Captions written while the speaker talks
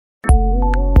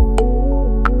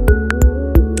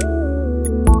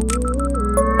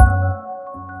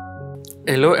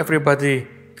Hello everybody,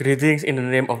 greetings in the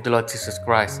name of the Lord Jesus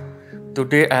Christ.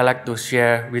 Today I like to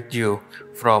share with you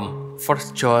from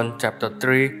 1 John chapter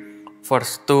 3,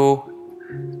 verse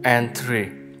 2 and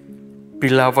 3.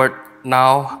 Beloved,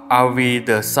 now are we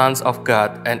the sons of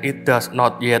God, and it does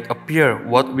not yet appear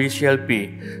what we shall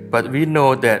be, but we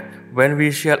know that when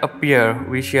we shall appear,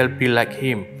 we shall be like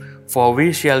him, for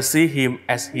we shall see him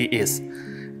as he is.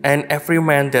 And every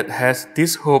man that has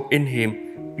this hope in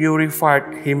him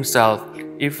purified himself,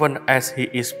 even as he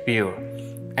is pure.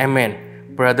 Amen.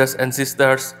 Brothers and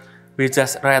sisters, we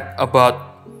just read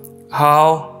about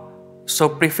how so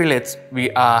privileged we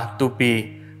are to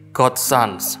be God's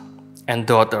sons and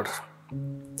daughters.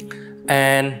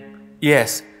 And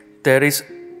yes, there is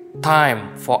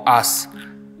time for us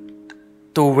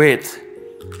to wait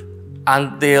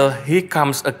until He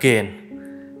comes again.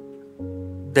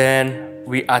 Then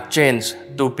we are changed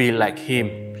to be like Him.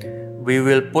 We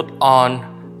will put on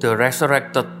the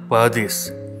resurrected bodies,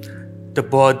 the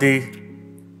body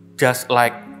just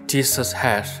like Jesus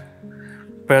has.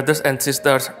 Brothers and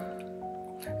sisters,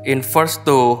 in verse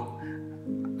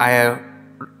 2, I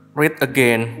read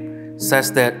again,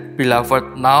 says that,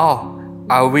 Beloved, now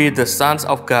are we the sons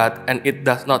of God, and it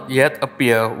does not yet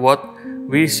appear what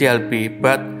we shall be,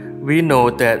 but we know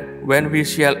that when we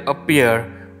shall appear,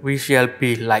 we shall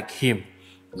be like Him.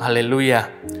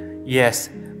 Hallelujah. Yes,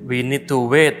 we need to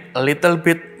wait a little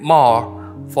bit more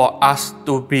for us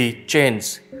to be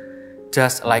changed,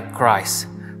 just like Christ.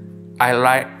 I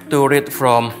like to read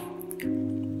from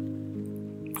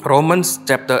Romans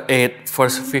chapter 8,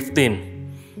 verse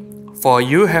 15. For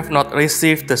you have not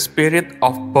received the spirit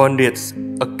of bondage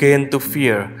again to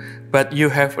fear, but you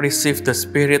have received the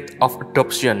spirit of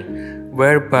adoption,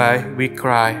 whereby we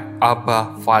cry,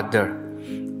 Abba, Father.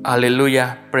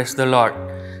 Hallelujah, praise the Lord.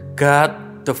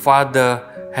 God the Father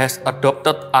has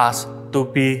adopted us to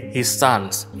be His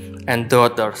sons and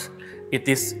daughters. It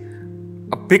is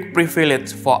a big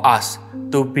privilege for us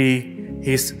to be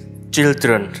His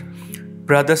children.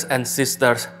 Brothers and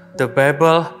sisters, the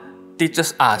Bible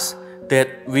teaches us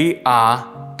that we are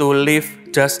to live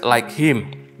just like Him.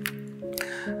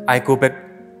 I go back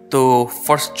to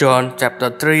 1 John chapter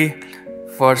 3,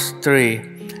 verse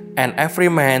 3. And every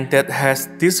man that has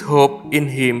this hope in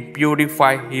him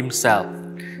purify himself,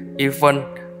 even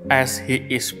as he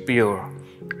is pure.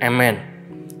 Amen.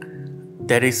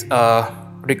 There is a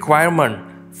requirement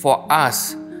for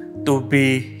us to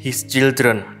be His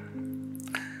children.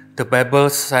 The Bible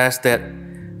says that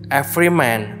every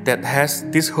man that has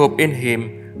this hope in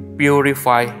him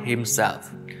purify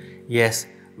himself. Yes,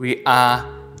 we are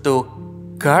to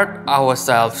guard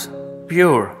ourselves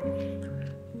pure.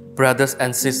 Brothers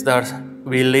and sisters,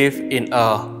 we live in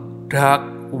a dark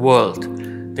world.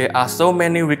 There are so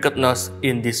many wickedness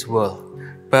in this world.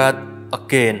 But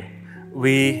again,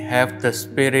 we have the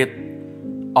Spirit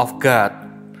of God.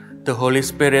 The Holy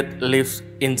Spirit lives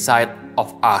inside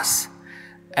of us.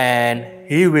 And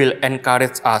He will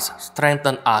encourage us,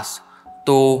 strengthen us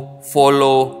to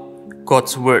follow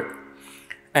God's word.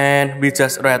 And we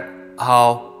just read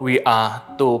how we are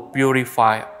to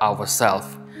purify ourselves.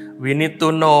 We need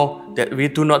to know that we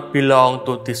do not belong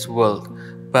to this world,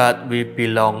 but we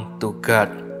belong to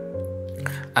God.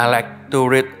 I like to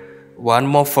read one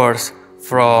more verse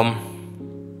from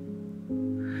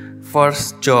 1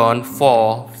 John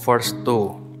 4, verse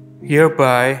 2.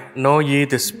 Hereby know ye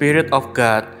the Spirit of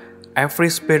God. Every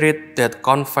spirit that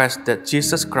confesses that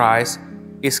Jesus Christ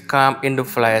is come in the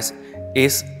flesh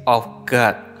is of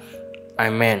God.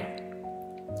 Amen.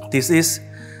 This is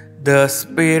the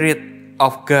Spirit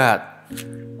of God,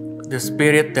 the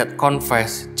Spirit that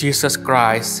confesses Jesus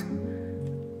Christ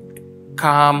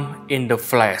come in the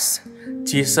flesh.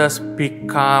 Jesus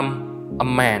become a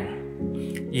man.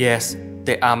 Yes,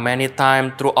 there are many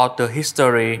times throughout the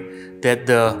history that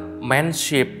the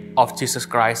manship of Jesus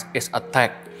Christ is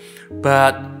attacked.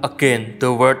 But again,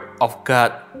 the Word of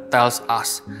God tells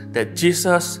us that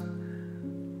Jesus,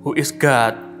 who is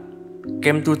God,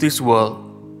 came to this world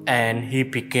and He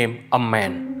became a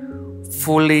man,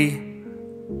 fully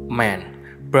man.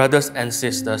 Brothers and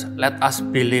sisters, let us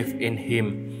believe in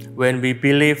Him. When we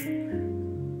believe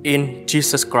in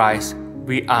Jesus Christ,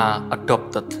 we are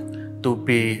adopted to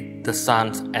be the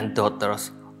sons and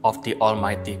daughters of the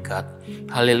Almighty God.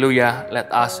 Hallelujah. Let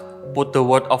us put the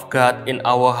word of God in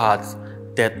our hearts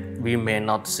that we may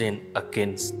not sin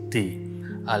against Thee.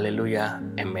 Hallelujah.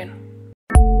 Amen.